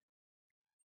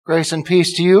Grace and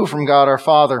peace to you from God our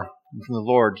Father and from the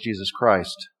Lord Jesus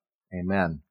Christ.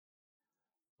 Amen.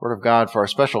 The Word of God for our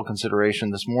special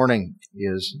consideration this morning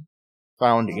is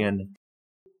found in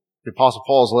the Apostle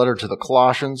Paul's letter to the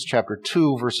Colossians, chapter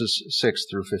 2, verses 6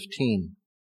 through 15.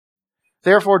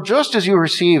 Therefore, just as you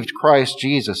received Christ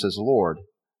Jesus as Lord,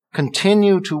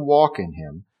 continue to walk in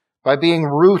him by being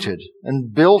rooted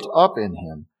and built up in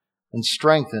him and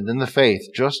strengthened in the faith,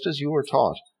 just as you were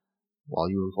taught, while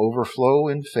you overflow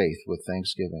in faith with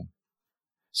thanksgiving.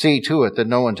 See to it that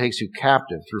no one takes you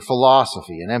captive through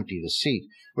philosophy and empty deceit,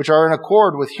 which are in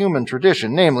accord with human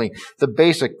tradition, namely the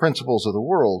basic principles of the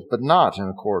world, but not in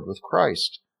accord with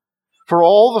Christ. For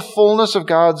all the fullness of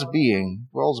God's being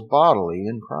dwells bodily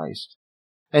in Christ,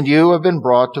 and you have been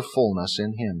brought to fullness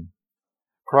in him.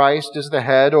 Christ is the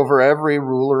head over every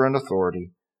ruler and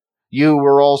authority. You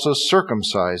were also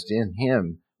circumcised in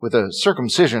him, with a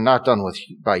circumcision not done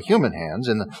by human hands,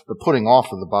 in the putting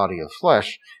off of the body of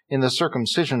flesh, in the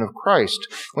circumcision of Christ,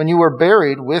 when you were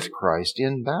buried with Christ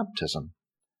in baptism.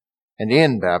 And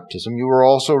in baptism you were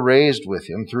also raised with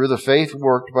him through the faith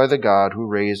worked by the God who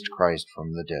raised Christ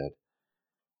from the dead.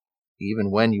 Even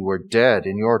when you were dead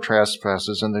in your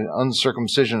trespasses and the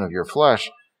uncircumcision of your flesh,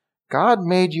 God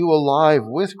made you alive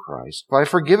with Christ by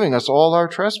forgiving us all our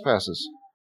trespasses.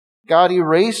 God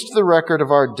erased the record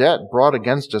of our debt brought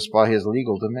against us by his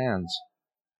legal demands.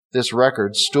 This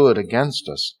record stood against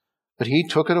us, but he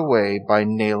took it away by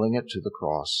nailing it to the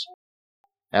cross.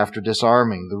 After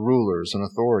disarming the rulers and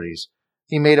authorities,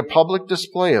 he made a public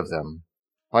display of them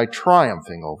by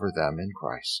triumphing over them in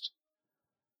Christ.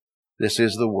 This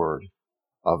is the word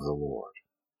of the Lord.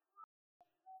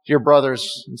 Dear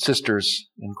brothers and sisters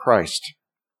in Christ,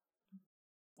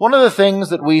 one of the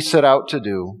things that we set out to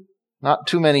do not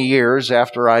too many years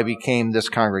after I became this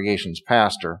congregation's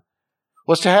pastor,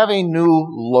 was to have a new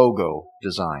logo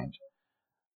designed.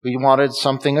 We wanted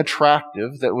something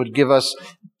attractive that would give us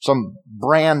some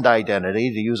brand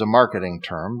identity, to use a marketing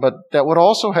term, but that would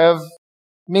also have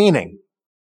meaning.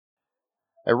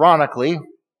 Ironically,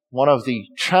 one of the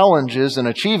challenges in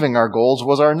achieving our goals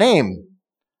was our name.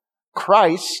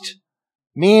 Christ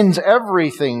means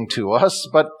everything to us,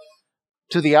 but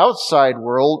to the outside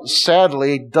world,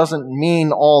 sadly, doesn't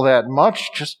mean all that much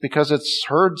just because it's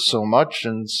heard so much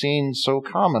and seen so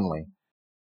commonly.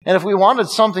 And if we wanted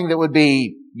something that would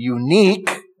be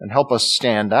unique and help us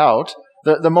stand out,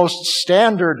 the most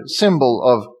standard symbol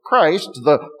of Christ,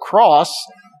 the cross,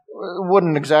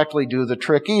 wouldn't exactly do the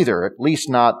trick either, at least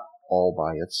not all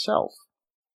by itself.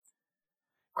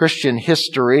 Christian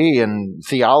history and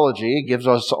theology gives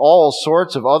us all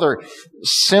sorts of other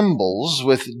symbols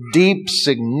with deep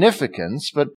significance,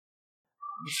 but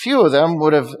few of them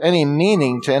would have any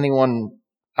meaning to anyone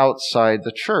outside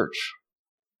the church.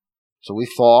 So we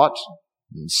thought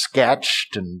and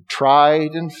sketched and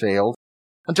tried and failed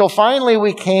until finally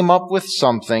we came up with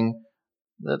something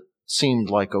that seemed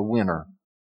like a winner.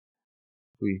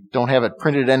 We don't have it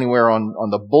printed anywhere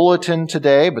on the bulletin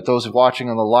today, but those watching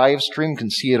on the live stream can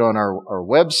see it on our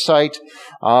website.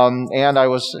 And I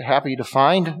was happy to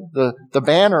find the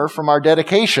banner from our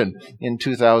dedication in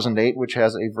 2008, which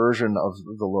has a version of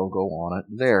the logo on it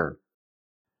there.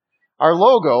 Our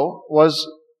logo was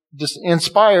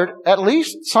inspired, at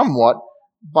least somewhat,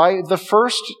 by the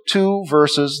first two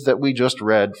verses that we just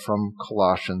read from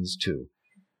Colossians 2.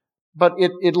 But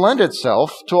it lent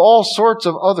itself to all sorts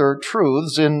of other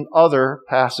truths in other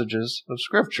passages of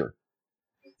Scripture.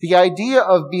 The idea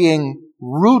of being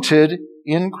rooted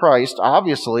in Christ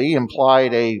obviously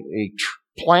implied a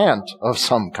plant of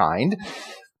some kind,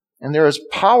 and there is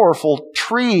powerful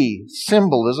tree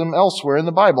symbolism elsewhere in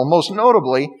the Bible, most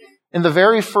notably in the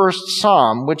very first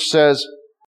Psalm, which says,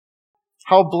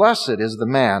 "How blessed is the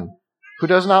man who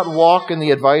does not walk in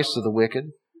the advice of the wicked,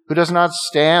 who does not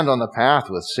stand on the path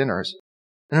with sinners,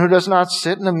 and who does not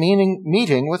sit in a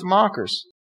meeting with mockers.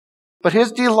 But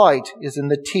his delight is in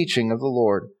the teaching of the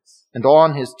Lord, and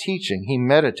on his teaching he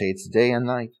meditates day and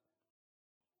night.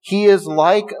 He is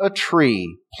like a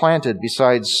tree planted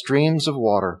beside streams of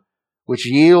water,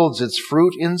 which yields its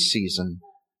fruit in season,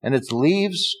 and its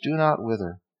leaves do not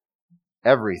wither.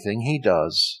 Everything he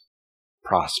does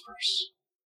prospers."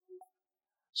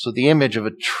 So the image of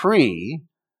a tree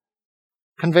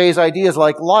conveys ideas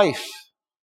like life,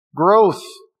 growth,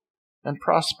 and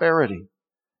prosperity,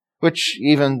 which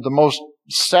even the most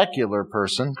secular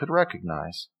person could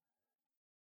recognize.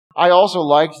 I also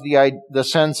liked the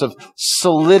sense of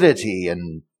solidity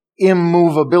and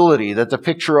immovability that the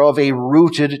picture of a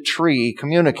rooted tree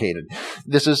communicated.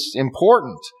 This is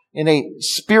important in a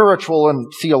spiritual and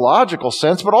theological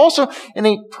sense, but also in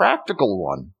a practical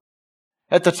one.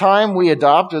 At the time we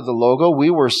adopted the logo, we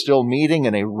were still meeting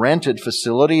in a rented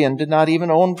facility and did not even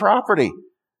own property.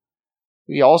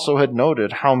 We also had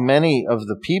noted how many of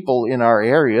the people in our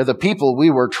area, the people we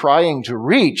were trying to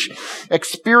reach,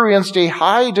 experienced a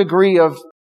high degree of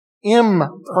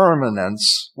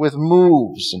impermanence with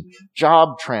moves and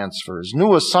job transfers,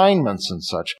 new assignments and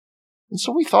such. And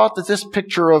so we thought that this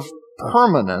picture of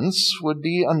permanence would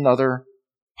be another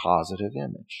positive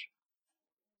image.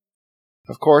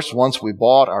 Of course, once we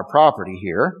bought our property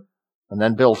here and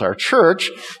then built our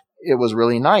church, it was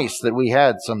really nice that we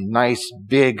had some nice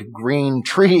big green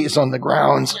trees on the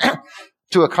grounds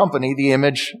to accompany the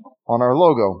image on our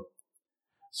logo.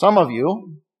 Some of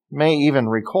you may even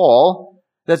recall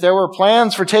that there were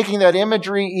plans for taking that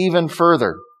imagery even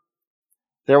further.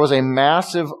 There was a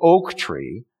massive oak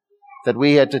tree that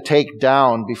we had to take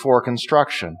down before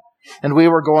construction, and we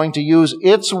were going to use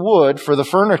its wood for the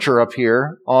furniture up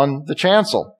here on the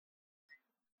chancel.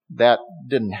 That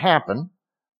didn't happen,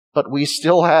 but we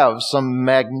still have some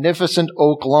magnificent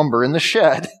oak lumber in the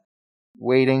shed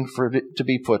waiting for it to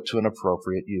be put to an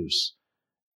appropriate use.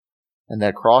 And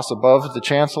that cross above the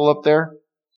chancel up there,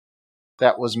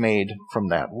 that was made from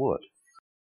that wood.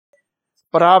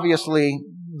 But obviously,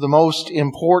 the most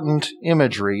important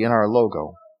imagery in our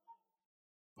logo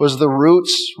was the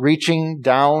roots reaching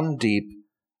down deep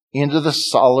into the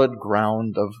solid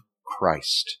ground of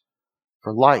Christ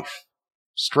for life,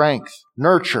 strength,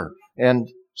 nurture, and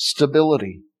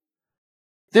stability.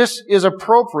 This is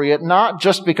appropriate not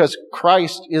just because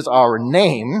Christ is our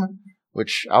name,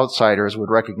 which outsiders would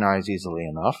recognize easily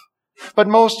enough, but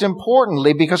most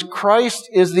importantly because Christ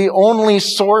is the only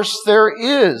source there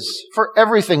is for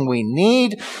everything we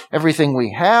need, everything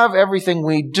we have, everything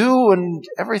we do, and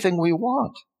everything we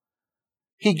want.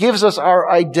 He gives us our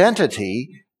identity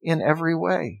in every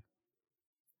way.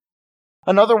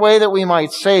 Another way that we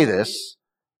might say this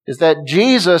is that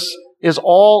Jesus is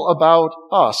all about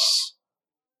us,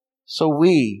 so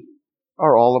we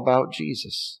are all about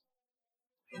Jesus.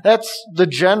 That's the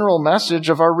general message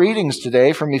of our readings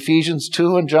today from Ephesians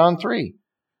 2 and John 3,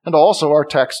 and also our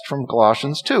text from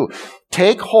Colossians 2.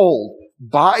 Take hold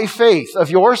by faith of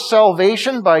your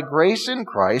salvation by grace in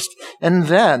Christ, and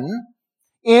then,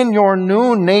 in your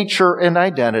new nature and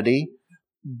identity,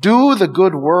 do the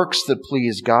good works that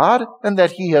please God and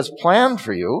that He has planned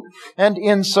for you, and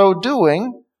in so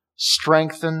doing,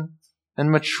 strengthen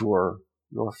and mature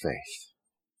your faith.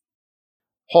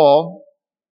 Paul,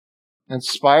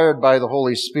 inspired by the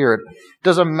Holy Spirit,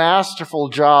 does a masterful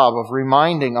job of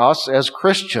reminding us as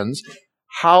Christians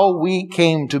how we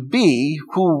came to be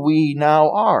who we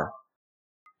now are.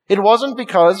 It wasn't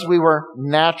because we were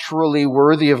naturally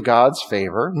worthy of God's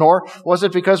favor, nor was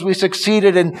it because we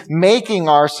succeeded in making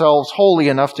ourselves holy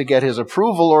enough to get His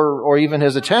approval or even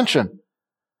His attention.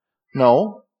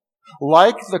 No,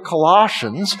 like the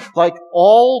Colossians, like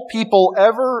all people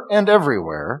ever and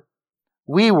everywhere,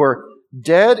 we were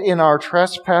dead in our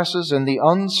trespasses and the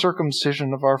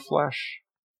uncircumcision of our flesh.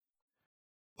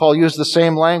 Paul used the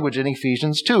same language in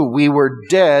Ephesians 2. We were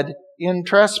dead in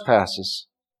trespasses.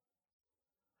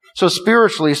 So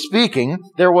spiritually speaking,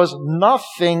 there was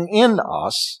nothing in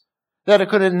us that it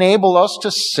could enable us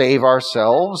to save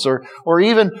ourselves or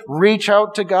even reach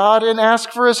out to God and ask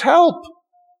for His help.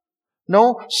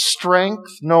 No strength,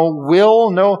 no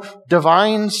will, no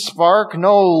divine spark,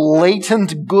 no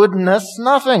latent goodness,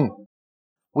 nothing.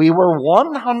 We were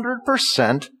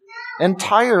 100%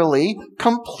 entirely,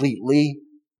 completely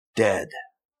dead.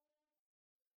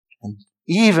 And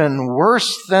even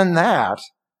worse than that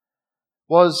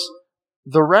was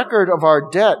the record of our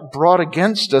debt brought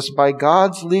against us by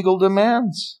God's legal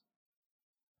demands.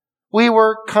 We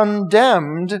were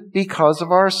condemned because of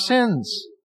our sins,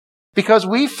 because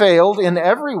we failed in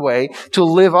every way to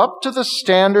live up to the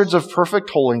standards of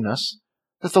perfect holiness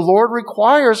that the Lord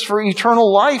requires for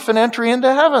eternal life and entry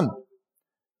into heaven.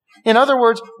 In other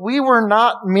words, we were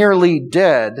not merely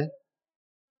dead,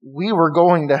 we were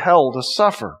going to hell to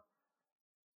suffer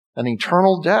an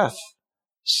eternal death,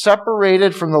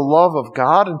 separated from the love of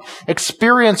God and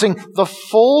experiencing the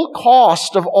full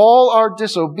cost of all our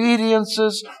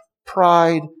disobediences,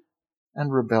 pride,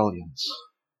 and rebellions.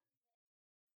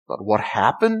 But what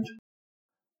happened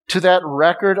to that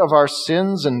record of our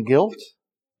sins and guilt?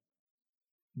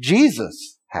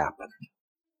 Jesus happened.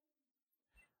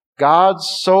 God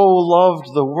so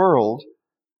loved the world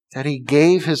that He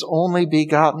gave His only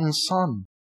begotten Son,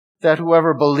 that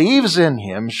whoever believes in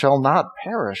Him shall not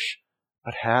perish,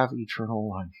 but have eternal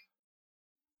life.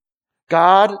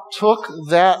 God took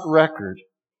that record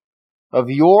of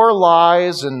your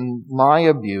lies and my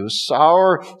abuse,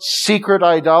 our secret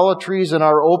idolatries and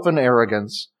our open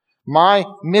arrogance, my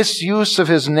misuse of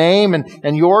His name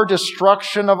and your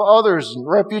destruction of others'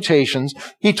 reputations.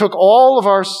 He took all of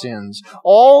our sins,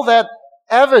 all that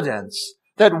evidence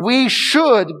that we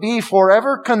should be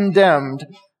forever condemned,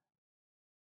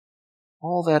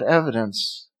 all that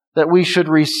evidence that we should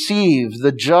receive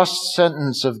the just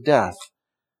sentence of death.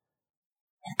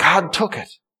 God took it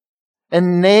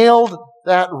and nailed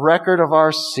that record of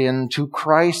our sin to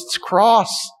Christ's cross,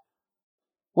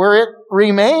 where it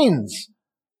remains,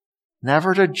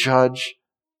 never to judge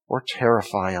or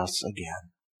terrify us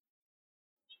again.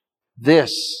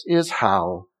 This is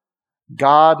how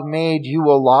God made you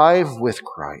alive with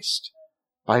Christ,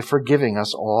 by forgiving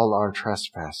us all our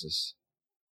trespasses.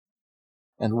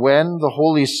 And when the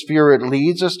Holy Spirit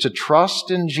leads us to trust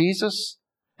in Jesus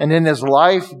and in His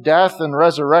life, death, and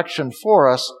resurrection for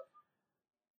us,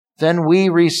 then we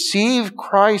receive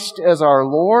Christ as our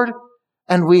Lord,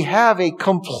 and we have a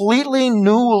completely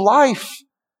new life.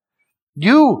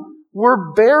 You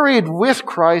were buried with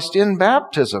Christ in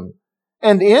baptism,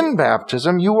 and in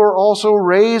baptism you were also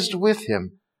raised with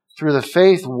Him through the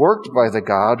faith worked by the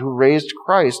God who raised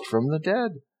Christ from the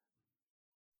dead.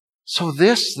 So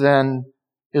this, then,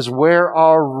 is where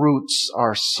our roots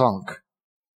are sunk,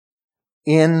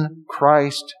 in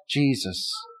Christ Jesus.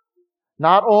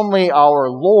 Not only our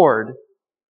Lord,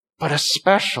 but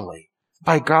especially,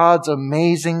 by God's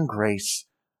amazing grace,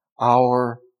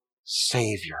 our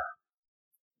Savior.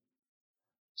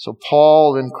 So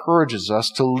Paul encourages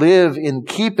us to live in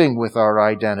keeping with our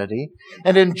identity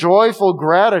and in joyful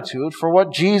gratitude for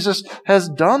what Jesus has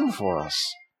done for us.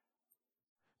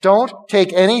 Don't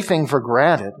take anything for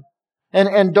granted.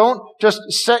 And don't just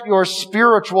set your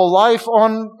spiritual life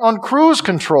on cruise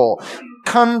control.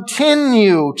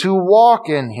 Continue to walk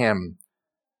in Him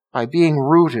by being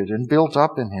rooted and built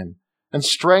up in Him and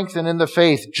strengthened in the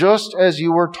faith, just as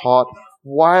you were taught,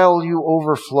 while you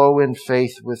overflow in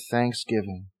faith with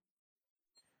thanksgiving.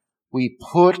 We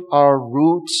put our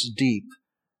roots deep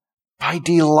by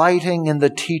delighting in the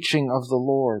teaching of the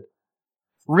Lord,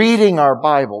 reading our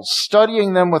Bibles,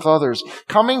 studying them with others,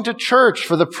 coming to church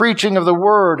for the preaching of the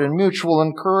Word and mutual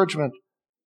encouragement.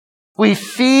 We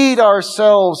feed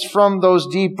ourselves from those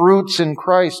deep roots in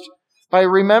Christ by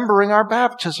remembering our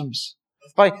baptisms,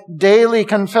 by daily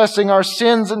confessing our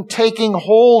sins and taking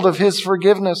hold of His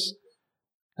forgiveness,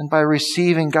 and by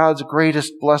receiving God's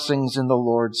greatest blessings in the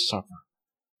Lord's Supper.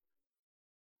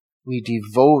 We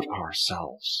devote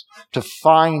ourselves to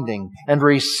finding and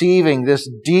receiving this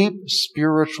deep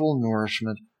spiritual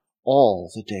nourishment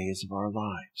all the days of our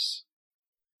lives.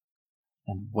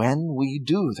 And when we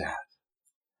do that,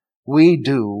 we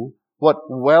do what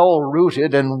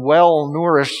well-rooted and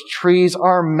well-nourished trees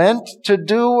are meant to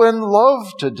do and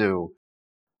love to do.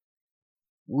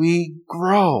 We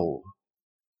grow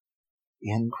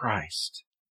in Christ.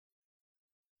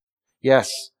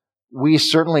 Yes, we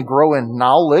certainly grow in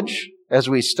knowledge as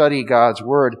we study God's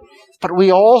Word, but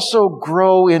we also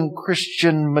grow in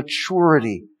Christian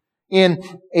maturity, in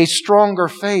a stronger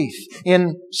faith,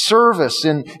 in service,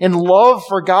 in love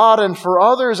for God and for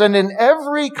others, and in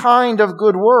every kind of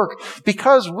good work,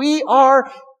 because we are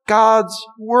God's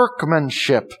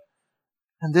workmanship.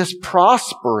 And this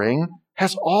prospering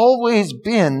has always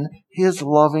been His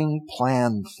loving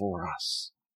plan for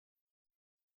us.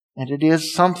 And it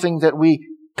is something that we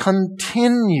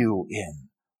continue in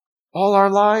all our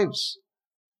lives.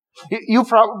 You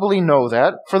probably know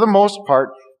that, for the most part,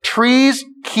 trees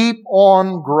keep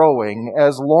on growing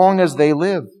as long as they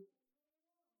live.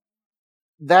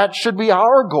 That should be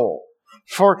our goal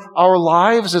for our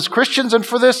lives as Christians and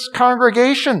for this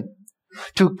congregation,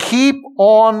 to keep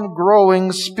on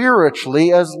growing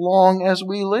spiritually as long as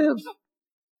we live.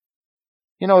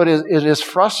 You know, it is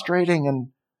frustrating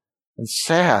and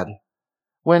sad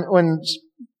when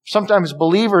sometimes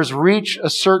believers reach a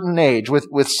certain age.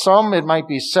 With some, it might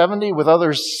be 70, with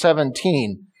others,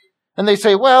 17. And they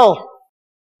say, well,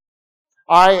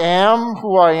 I am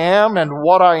who I am and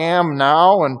what I am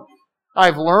now, and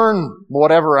I've learned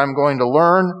whatever I'm going to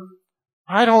learn.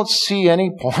 I don't see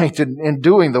any point in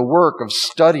doing the work of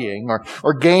studying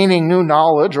or gaining new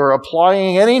knowledge or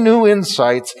applying any new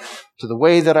insights to the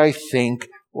way that I think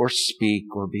or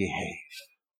speak or behave.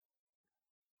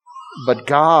 But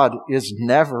God is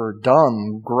never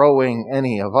done growing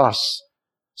any of us.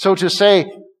 So to say,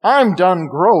 I'm done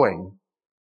growing,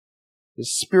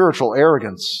 is spiritual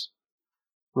arrogance,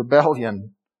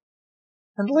 rebellion,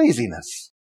 and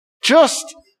laziness.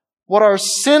 Just what our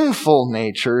sinful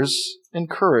natures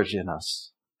encourage in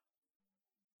us.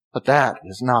 But that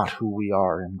is not who we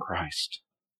are in Christ.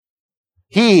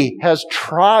 He has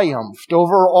triumphed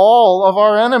over all of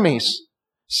our enemies.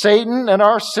 Satan and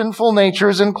our sinful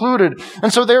natures included.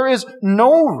 And so there is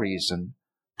no reason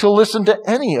to listen to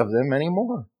any of them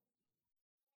anymore.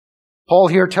 Paul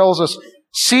here tells us,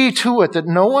 see to it that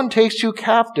no one takes you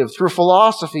captive through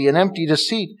philosophy and empty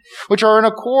deceit, which are in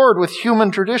accord with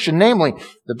human tradition, namely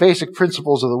the basic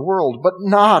principles of the world, but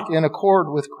not in accord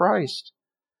with Christ.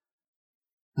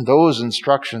 And those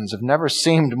instructions have never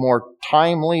seemed more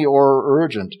timely or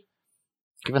urgent,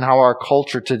 given how our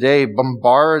culture today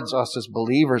bombards us as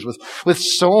believers with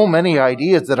so many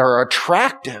ideas that are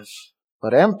attractive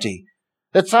but empty,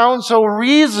 that sound so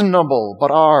reasonable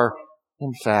but are,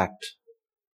 in fact,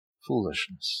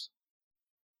 foolishness.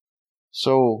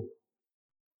 So,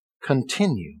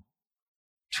 continue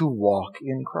to walk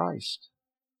in Christ.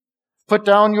 Put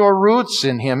down your roots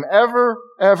in Him ever,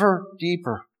 ever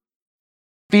deeper.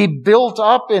 Be built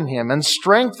up in Him and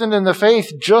strengthened in the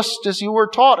faith just as you were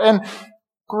taught, and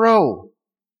grow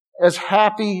as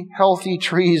happy, healthy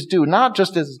trees do, not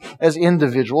just as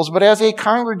individuals, but as a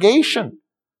congregation.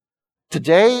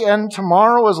 Today and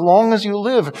tomorrow, as long as you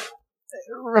live.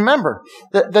 Remember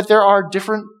that there are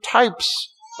different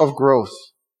types of growth.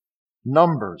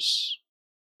 Numbers,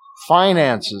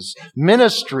 finances,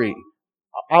 ministry,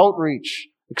 outreach,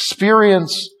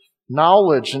 experience,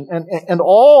 knowledge, and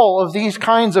all of these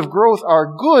kinds of growth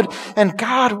are good, and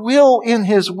God will, in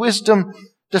His wisdom,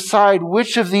 decide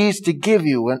which of these to give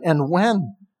you and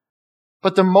when.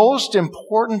 But the most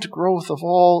important growth of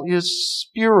all is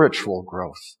spiritual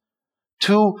growth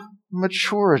to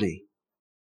maturity.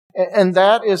 And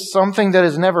that is something that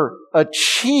is never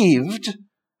achieved,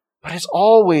 but is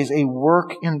always a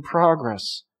work in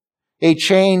progress, a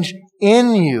change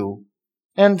in you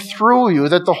and through you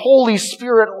that the Holy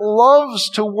Spirit loves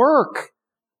to work.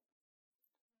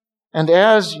 And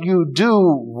as you do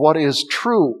what is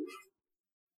true,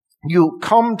 you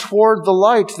come toward the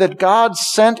light that God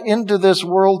sent into this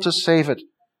world to save it.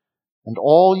 And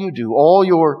all you do, all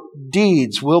your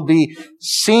deeds will be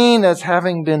seen as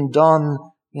having been done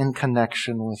in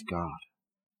connection with God.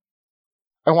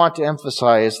 I want to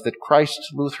emphasize that Christ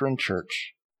Lutheran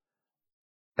Church,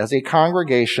 as a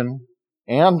congregation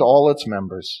and all its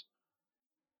members,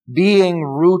 being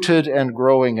rooted and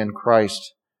growing in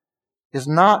Christ, is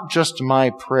not just my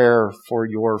prayer for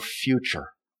your future.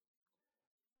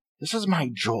 This is my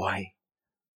joy,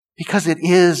 because it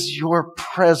is your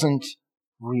present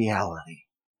reality.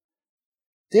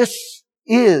 This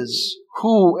is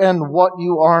who and what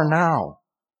you are now.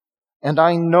 And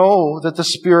I know that the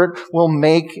Spirit will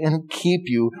make and keep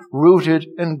you rooted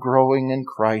and growing in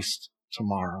Christ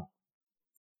tomorrow.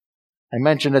 I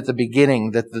mentioned at the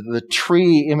beginning that the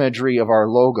tree imagery of our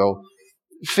logo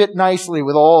fit nicely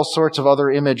with all sorts of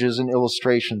other images and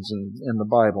illustrations in the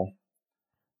Bible.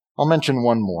 I'll mention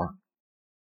one more.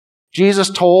 Jesus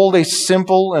told a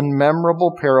simple and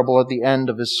memorable parable at the end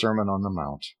of His Sermon on the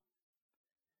Mount.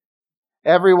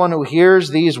 Everyone who hears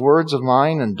these words of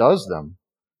mine and does them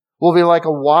will be like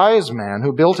a wise man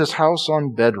who built his house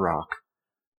on bedrock.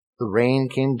 The rain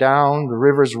came down, the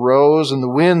rivers rose, and the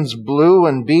winds blew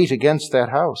and beat against that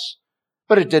house.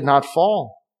 But it did not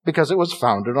fall, because it was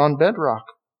founded on bedrock.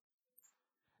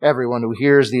 Everyone who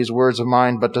hears these words of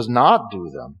mine but does not do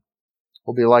them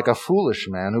will be like a foolish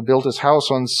man who built his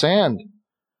house on sand.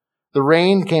 The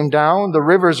rain came down, the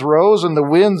rivers rose, and the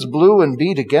winds blew and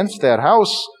beat against that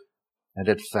house, and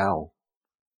it fell.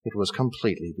 It was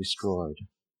completely destroyed.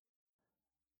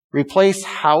 Replace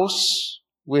house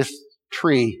with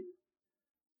tree,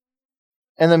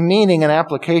 and the meaning and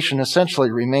application essentially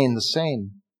remain the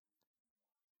same.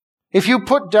 If you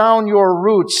put down your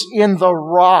roots in the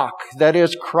rock that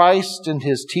is Christ and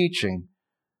His teaching,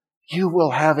 you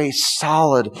will have a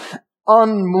solid,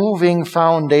 unmoving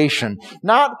foundation,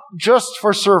 not just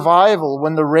for survival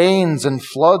when the rains and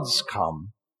floods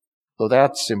come, though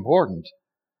that's important,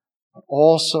 but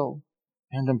also,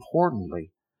 and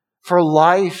importantly, for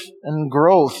life and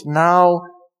growth now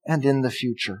and in the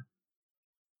future.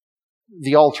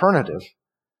 The alternative,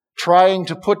 trying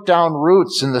to put down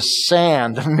roots in the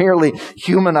sand of merely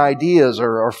human ideas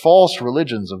or false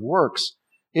religions of works,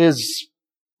 is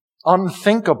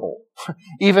unthinkable,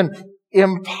 even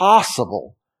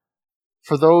impossible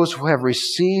for those who have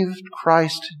received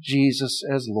Christ Jesus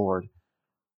as Lord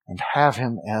and have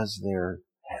Him as their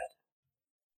head.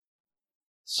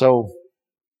 So,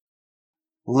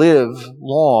 live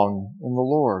long in the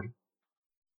Lord.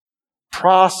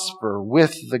 Prosper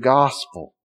with the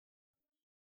gospel.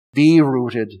 Be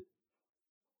rooted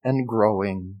and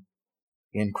growing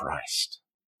in Christ.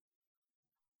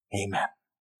 Amen.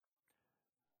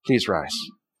 Please rise.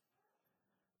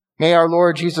 May our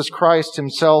Lord Jesus Christ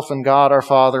Himself and God our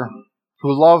Father,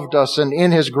 who loved us and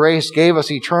in his grace gave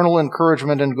us eternal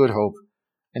encouragement and good hope,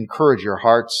 encourage your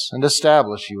hearts and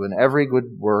establish you in every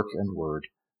good work and word.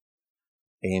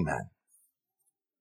 Amen.